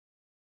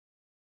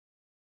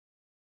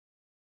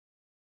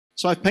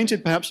So I've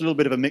painted perhaps a little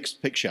bit of a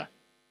mixed picture.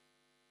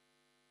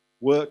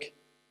 Work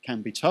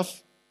can be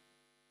tough.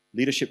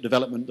 Leadership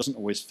development doesn't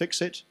always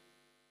fix it.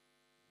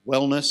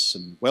 Wellness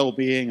and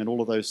well-being and all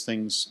of those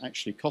things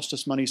actually cost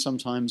us money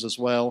sometimes as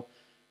well.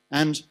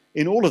 And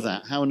in all of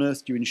that, how on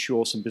earth do you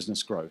ensure some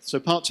business growth? So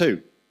part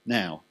 2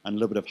 now, and a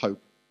little bit of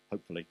hope,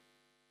 hopefully.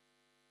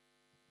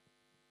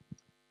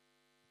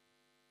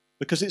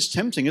 Because it's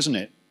tempting, isn't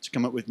it, to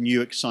come up with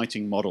new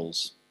exciting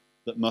models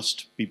that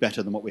must be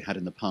better than what we had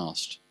in the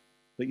past.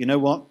 But you know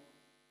what?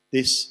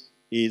 This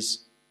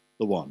is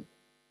the one,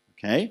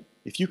 okay?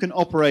 If you can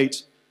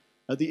operate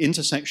at the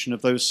intersection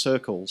of those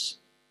circles,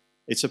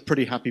 it's a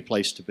pretty happy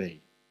place to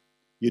be.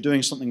 You're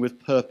doing something with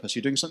purpose.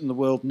 You're doing something the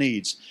world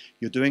needs.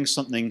 You're doing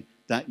something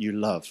that you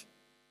love.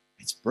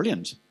 It's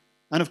brilliant.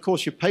 And of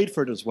course, you're paid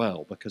for it as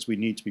well, because we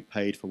need to be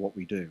paid for what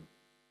we do.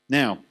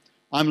 Now,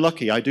 I'm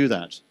lucky I do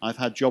that. I've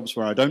had jobs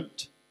where I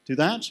don't do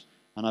that,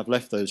 and I've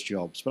left those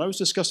jobs. But I was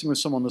discussing with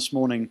someone this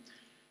morning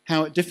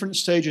how at different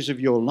stages of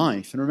your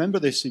life, and remember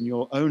this in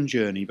your own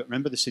journey, but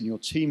remember this in your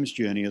team's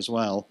journey as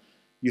well,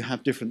 you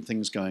have different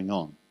things going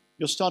on.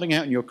 You're starting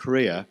out in your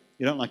career,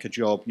 you don't like a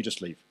job, you just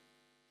leave.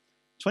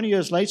 20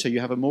 years later, you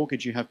have a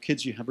mortgage, you have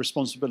kids, you have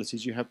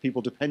responsibilities, you have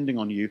people depending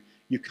on you.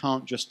 You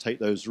can't just take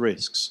those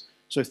risks.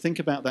 So think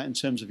about that in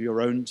terms of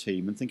your own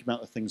team, and think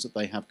about the things that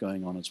they have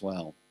going on as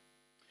well.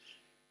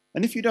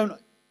 And if you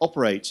don't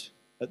operate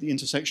at the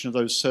intersection of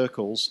those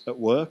circles at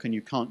work, and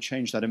you can't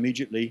change that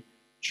immediately,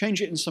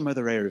 change it in some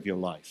other area of your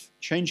life.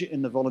 Change it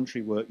in the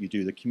voluntary work you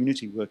do, the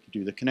community work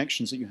you do, the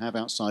connections that you have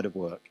outside of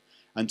work,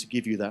 and to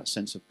give you that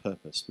sense of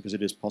purpose, because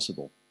it is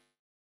possible.